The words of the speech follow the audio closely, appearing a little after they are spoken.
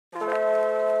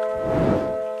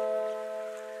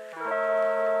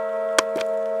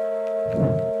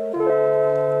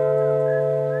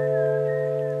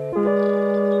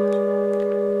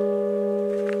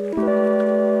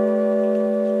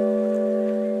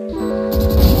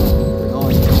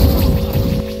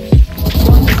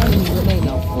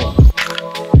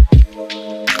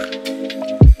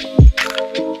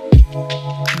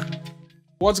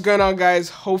What's going on, guys?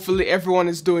 Hopefully everyone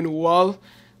is doing well.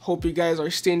 Hope you guys are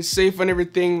staying safe and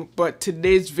everything. But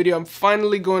today's video, I'm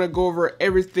finally going to go over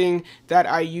everything that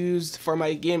I used for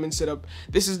my gaming setup.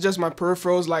 This is just my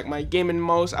peripherals, like my gaming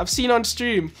mouse. I've seen on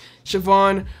stream,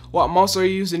 Shevon, what mouse are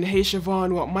you using? Hey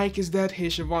Shevon, what mic is that? Hey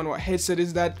Shevon, what headset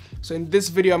is that? So in this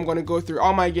video, I'm going to go through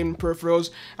all my gaming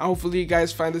peripherals, and hopefully you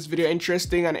guys find this video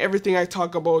interesting, and everything I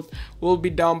talk about will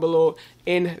be down below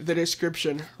in the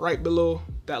description, right below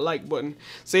that like button.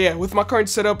 So yeah, with my current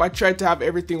setup, I tried to have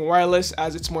everything wireless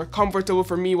as it's more comfortable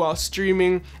for me while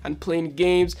streaming and playing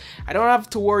games. I don't have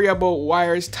to worry about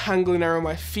wires tangling around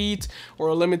my feet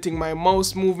or limiting my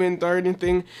mouse movement or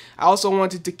anything. I also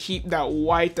wanted to keep that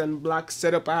white and black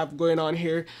setup I have going on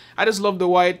here. I just love the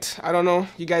white. I don't know,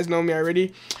 you guys know me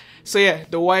already. So yeah,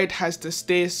 the white has to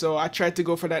stay, so I tried to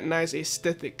go for that nice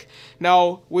aesthetic.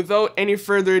 Now, without any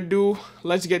further ado,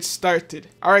 let's get started.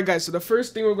 Alright guys, so the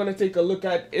first thing we're going to take a look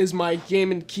at is my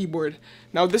gaming keyboard.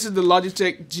 Now this is the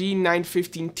Logitech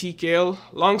G915 TKL.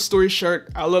 Long story short,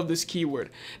 I love this keyboard.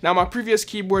 Now my previous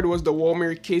keyboard was the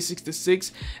Walmart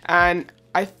K66, and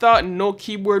I thought no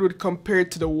keyboard would compare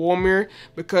to the Walmart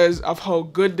because of how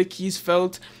good the keys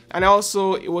felt, and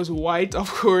also it was white, of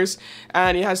course,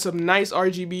 and it has some nice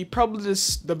RGB, probably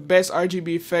the best RGB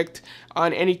effect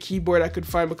on any keyboard I could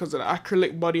find because of the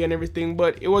acrylic body and everything,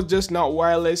 but it was just not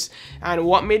wireless. And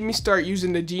what made me start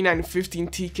using the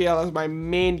G915 TKL as my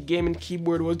main gaming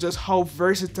keyboard was just how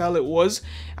versatile it was,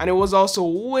 and it was also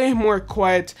way more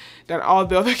quiet than all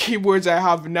the other keyboards I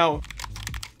have now.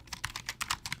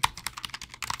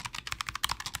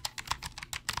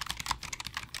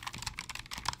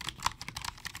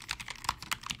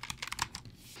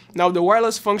 Now the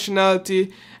wireless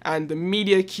functionality and the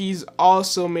media keys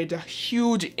also made a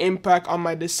huge impact on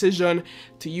my decision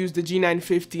to use the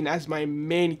G915 as my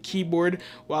main keyboard.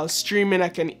 While streaming, I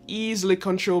can easily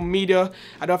control media.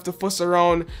 I don't have to fuss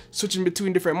around switching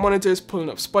between different monitors, pulling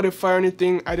up Spotify or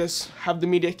anything. I just have the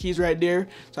media keys right there,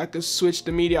 so I can switch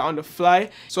the media on the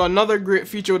fly. So another great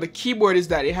feature with the keyboard is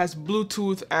that it has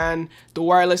Bluetooth and the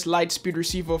wireless light speed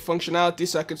receiver functionality,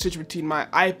 so I can switch between my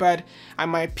iPad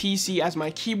and my PC as my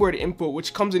keyboard input,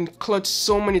 which comes in clutch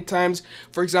so many times.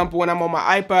 For example, when I'm on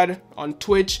my iPad on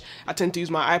Twitch, I tend to use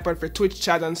my iPad for Twitch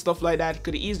chat and stuff like that.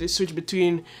 Could easily switch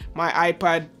between my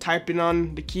iPad typing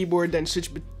on the keyboard, then switch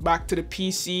back to the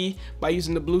PC by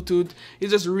using the Bluetooth.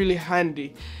 It's just really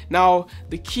handy. Now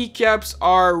the keycaps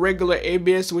are regular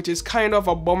ABS, which is kind of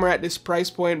a bummer at this price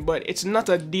point, but it's not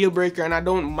a deal breaker and I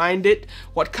don't mind it.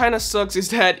 What kind of sucks is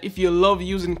that if you love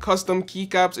using custom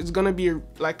keycaps, it's gonna be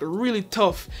like really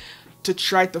tough to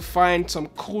try to find some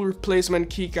cool replacement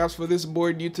keycaps for this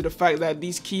board due to the fact that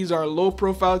these keys are low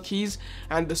profile keys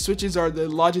and the switches are the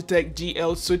Logitech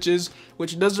GL switches,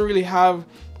 which doesn't really have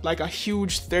like a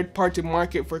huge third-party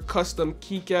market for custom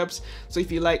keycaps. So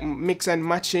if you like mix and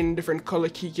matching different color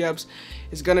keycaps,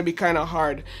 it's gonna be kind of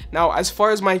hard. Now as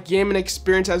far as my gaming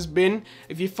experience has been,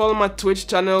 if you follow my Twitch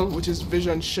channel, which is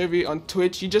Vision Chevy on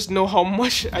Twitch, you just know how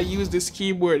much I use this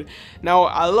keyboard. Now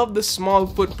I love the small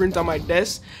footprint on my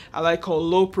desk. I like how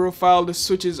low profile the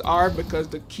switches are because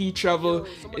the key travel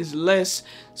is less,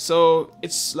 so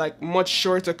it's like much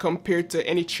shorter compared to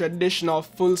any traditional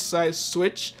full-size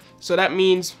switch. So that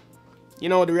means, you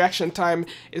know, the reaction time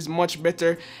is much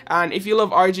better. And if you love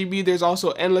RGB, there's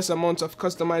also endless amounts of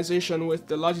customization with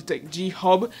the Logitech G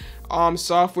Hub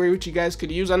software, which you guys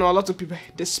could use. I know a lot of people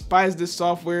despise this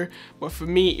software, but for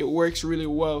me it works really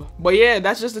well. But yeah,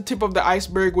 that's just the tip of the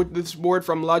iceberg with this board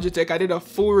from Logitech. I did a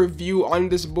full review on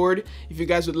this board. If you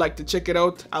guys would like to check it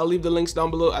out, I'll leave the links down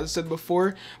below as I said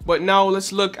before. But now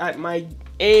let's look at my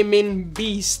gaming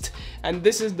beast, and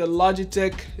this is the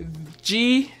Logitech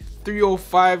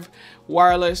G305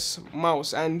 wireless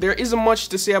mouse. And there isn't much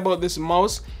to say about this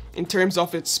mouse in terms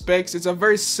of its specs. It's a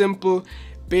very simple,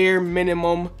 bare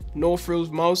minimum, no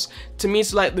frills mouse. To me,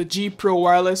 it's like the G Pro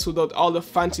wireless without all the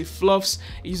fancy fluffs.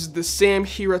 It uses the same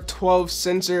Hero 12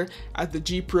 sensor as the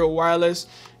G Pro wireless.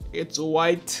 It's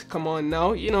white, come on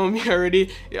now, you know me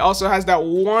already. It also has that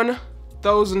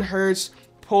 1000 hertz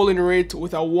polling rate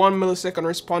with a 1 millisecond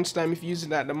response time if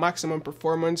using it at the maximum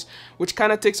performance, which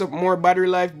kind of takes up more battery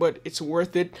life, but it's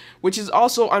worth it, which is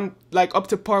also on like up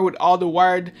to par with all the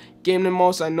wired gaming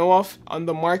mouse I know of on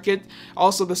the market.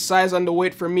 Also the size and the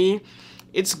weight for me,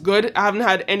 it's good. I haven't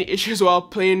had any issues while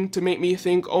playing to make me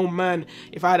think, oh man,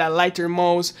 if I had a lighter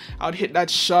mouse, I would hit that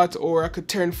shot or I could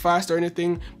turn fast or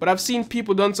anything. But I've seen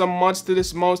people done some mods to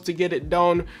this mouse to get it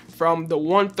down from the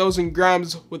 1000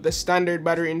 grams with the standard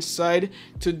battery inside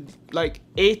to like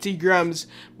 80 grams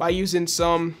by using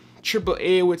some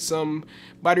AAA with some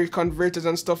battery converters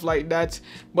and stuff like that.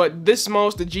 But this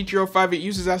mouse, the G305, it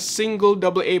uses a single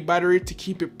AA battery to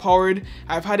keep it powered.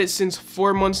 I've had it since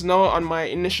 4 months now on my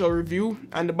initial review,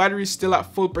 and the battery is still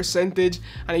at full percentage,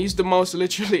 and I use the mouse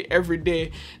literally every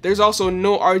day. There's also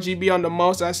no RGB on the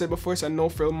mouse. As I said before, it's a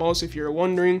no-frill mouse if you're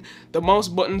wondering. The mouse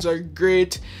buttons are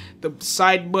great. The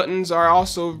side buttons are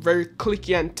also very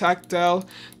clicky and tactile.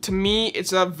 To me,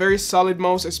 it's a very solid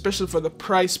mouse, especially for the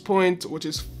price point, which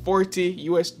is $40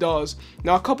 US.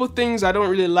 Now, a couple things I don't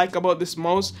really like about this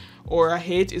mouse, or I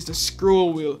hate, is the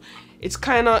scroll wheel. It's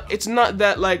not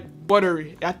that like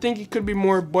buttery. I think it could be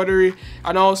more buttery,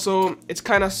 and also it's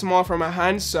kind of small for my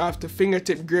hands, so I have to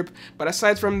fingertip grip. But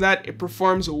aside from that, it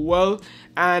performs well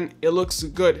and it looks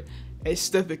good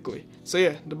aesthetically. So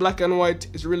yeah, the black and white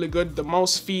is really good. The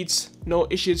mouse feeds, no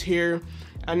issues here.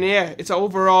 And yeah, it's an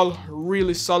overall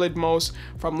really solid mouse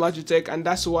from Logitech, and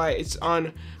that's why it's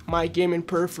on my gaming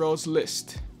peripherals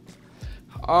list.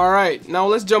 Alright, now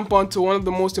let's jump on to one of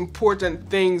the most important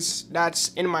things that's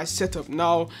in my setup.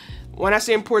 Now, when I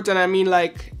say important, I mean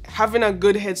like having a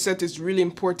good headset is really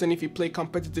important if you play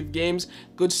competitive games.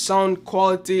 Good sound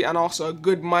quality and also a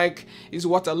good mic is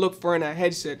what I look for in a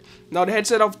headset. Now, the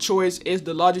headset of choice is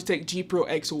the Logitech G Pro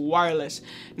X wireless.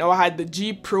 Now, I had the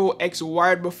G Pro X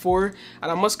wired before,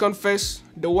 and I must confess,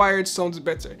 the wired sounds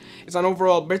better. It's an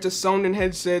overall better sounding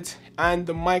headset, and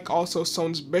the mic also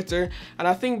sounds better. And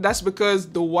I think that's because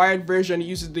the wired version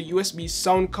uses the USB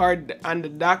sound card and the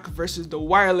DAC versus the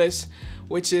wireless,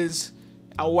 which is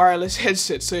a wireless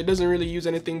headset, so it doesn't really use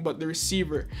anything but the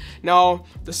receiver. Now,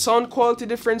 the sound quality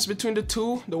difference between the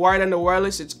two, the wired and the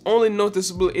wireless, it's only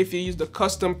noticeable if you use the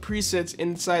custom presets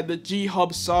inside the G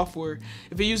Hub software.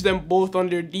 If you use them both on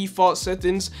their default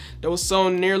settings, they will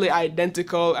sound nearly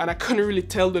identical, and I couldn't really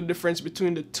tell the difference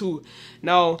between the two.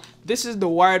 Now, this is the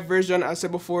wired version. As I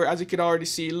said before, as you can already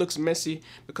see, it looks messy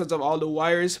because of all the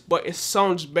wires, but it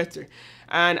sounds better.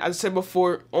 And as I said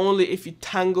before, only if you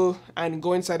tangle and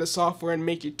go inside the software and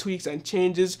make your tweaks and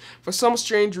changes. For some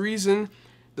strange reason,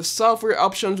 the software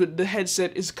options with the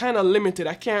headset is kind of limited.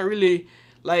 I can't really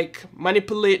like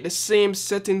manipulate the same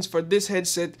settings for this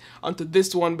headset onto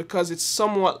this one because it's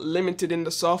somewhat limited in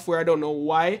the software. I don't know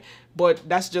why, but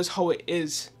that's just how it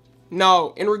is.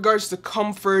 Now, in regards to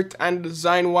comfort and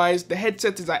design wise, the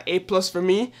headset is an A+ for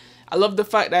me. I love the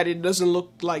fact that it doesn't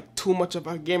look like too much of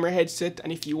a gamer headset,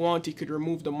 and if you want, you could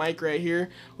remove the mic right here,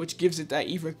 which gives it that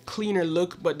even cleaner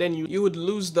look. But then you would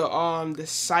lose the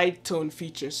side tone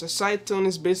feature. So side tone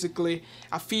is basically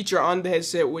a feature on the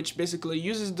headset which basically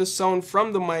uses the sound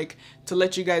from the mic to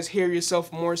let you guys hear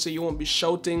yourself more, so you won't be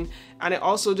shouting, and it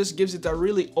also just gives it a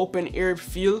really open ear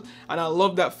feel, and I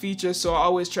love that feature. So I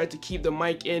always try to keep the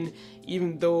mic in,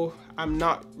 even though I'm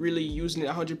not really using it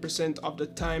 100% of the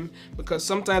time, because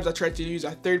sometimes I try to use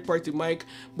a third-party mic.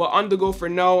 But on the go for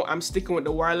now, I'm sticking with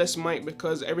the wireless mic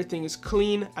because everything is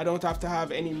clean. I don't have to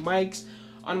have any mics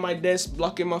on my desk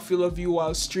blocking my field of view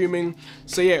while streaming.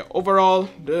 So yeah, overall,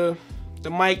 the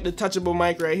mic, the touchable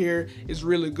mic right here, is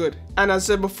really good. And as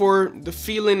I said before, the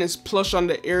feeling is plush on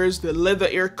the ears. The leather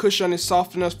ear cushion is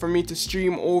soft enough for me to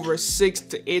stream over 6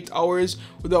 to 8 hours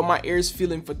without my ears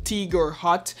feeling fatigued or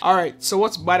hot. Alright, so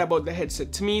what's bad about the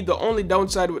headset? To me, the only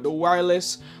downside with the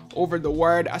wireless over the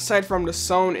wired, aside from the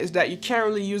sound, is that you can't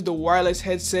really use the wireless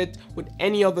headset with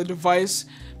any other device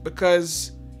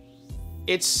because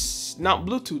it's not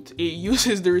Bluetooth. It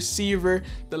uses the receiver,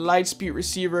 the Lightspeed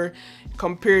receiver,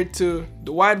 compared to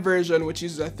the wired version, which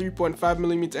uses a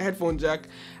 3.5mm headphone jack.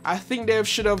 I think they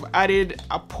should have added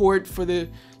a port for the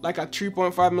like a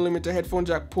 3.5mm headphone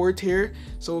jack port here,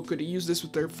 so we could use this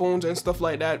with their phones and stuff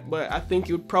like that. But I think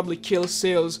it would probably kill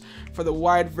sales for the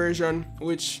wired version,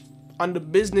 which on the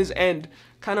business end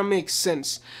kind of makes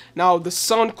sense. Now, the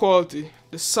sound quality.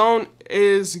 The sound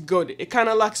is good. It kind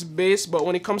of lacks bass, but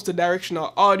when it comes to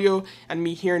directional audio and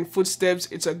me hearing footsteps,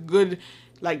 it's a good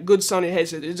sounding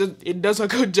headset. It does a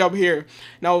good job here.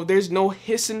 Now, there's no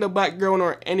hiss in the background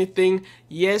or anything.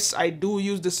 Yes, I do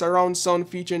use the surround sound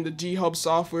feature in the G Hub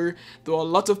software, though a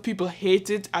lot of people hate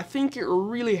it. I think it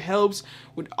really helps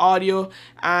with audio,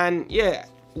 and yeah,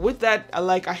 with that,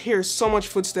 I hear so much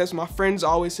footsteps. My friends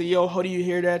always say, yo, how do you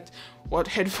hear that? What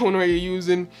headphone are you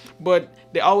using? But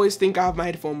they always think I have my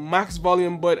headphone max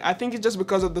volume, but I think it's just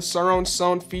because of the surround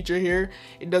sound feature here.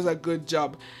 It does a good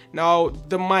job. Now,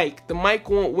 the mic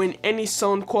won't win any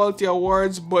sound quality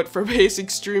awards, but for basic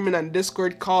streaming and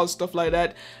Discord calls, stuff like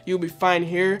that, you'll be fine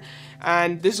here.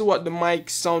 And this is what the mic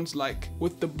sounds like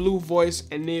with the blue voice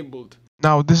enabled.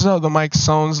 Now, this is how the mic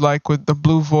sounds like with the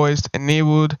blue voice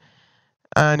enabled.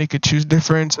 And you could choose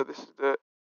different. So this is the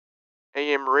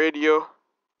AM radio.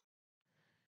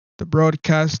 the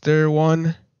broadcaster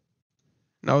 1.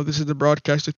 Now this is the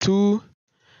broadcaster 2.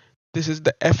 This is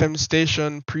the FM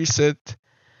station preset.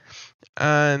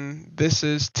 And this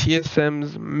is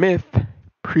TSM's Myth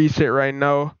preset right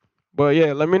now. But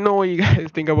yeah, let me know what you guys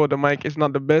think about the mic. It's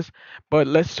not the best, but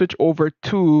let's switch over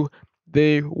to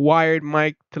the wired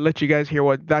mic to let you guys hear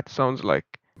what that sounds like.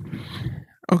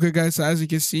 Okay guys, so as you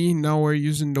can see, now we're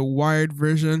using the wired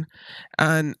version,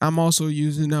 and I'm also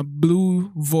using a blue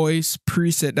voice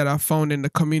preset that I found in the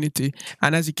community,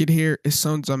 and as you can hear, it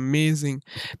sounds amazing.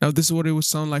 Now this is what it would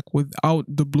sound like without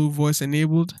the blue voice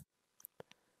enabled.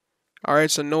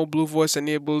 Alright, so no blue voice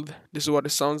enabled. This is what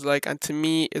it sounds like, and to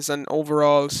me it's an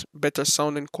overall better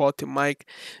sounding quality mic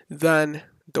than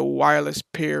the wireless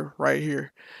pair right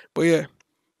here. But yeah,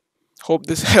 hope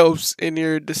this helps in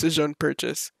your decision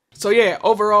purchase. So yeah,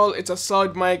 overall it's a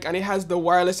solid mic and it has the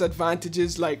wireless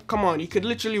advantages. Like, come on, you could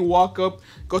literally walk up,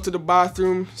 go to the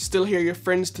bathroom, still hear your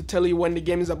friends to tell you when the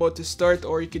game is about to start,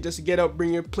 or you could just get up,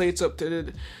 bring your plates up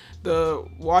to the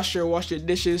washer, wash your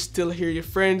dishes, still hear your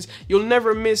friends. You'll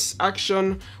never miss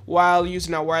action while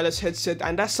using a wireless headset,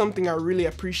 and that's something I really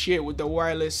appreciate with the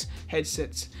wireless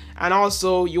headsets. And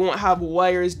also, you won't have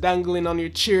wires dangling on your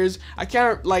chairs. I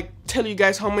can't like tell you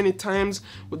guys how many times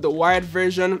with the wired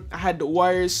version I had the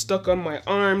wires stuck on my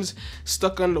arms,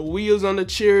 stuck on the wheels on the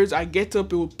chairs. I get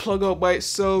up, it will plug out by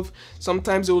itself.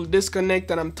 Sometimes it will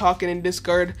disconnect and I'm talking in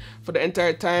Discord for the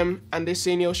entire time and they're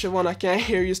saying, yo Shevon, I can't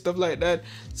hear you, stuff like that.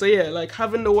 So yeah, like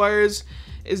having the wires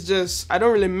is just, I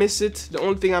don't really miss it. The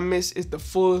only thing I miss is the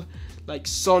full like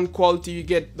sound quality you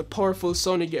get, the powerful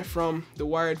sound you get from the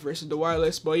wired versus the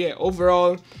wireless. But yeah,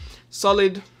 overall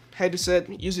solid headset,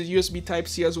 uses USB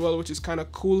Type-C as well, which is kind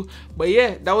of cool. But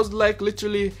yeah, that was like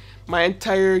literally my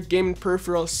entire gaming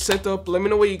peripheral setup. Let me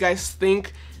know what you guys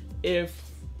think, if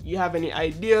you have any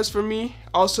ideas for me.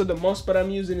 Also, the mousepad I'm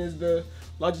using is the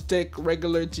Logitech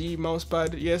regular G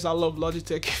mousepad. Yes, I love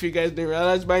Logitech, if you guys didn't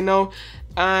realize by now.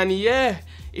 And yeah,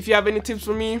 if you have any tips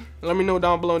for me, let me know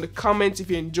down below in the comments. If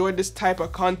you enjoyed this type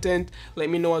of content, let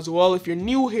me know as well. If you're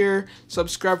new here,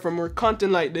 subscribe for more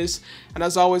content like this. And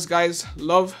as always guys,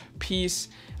 love, peace,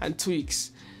 and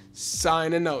tweaks.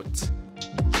 Signing out.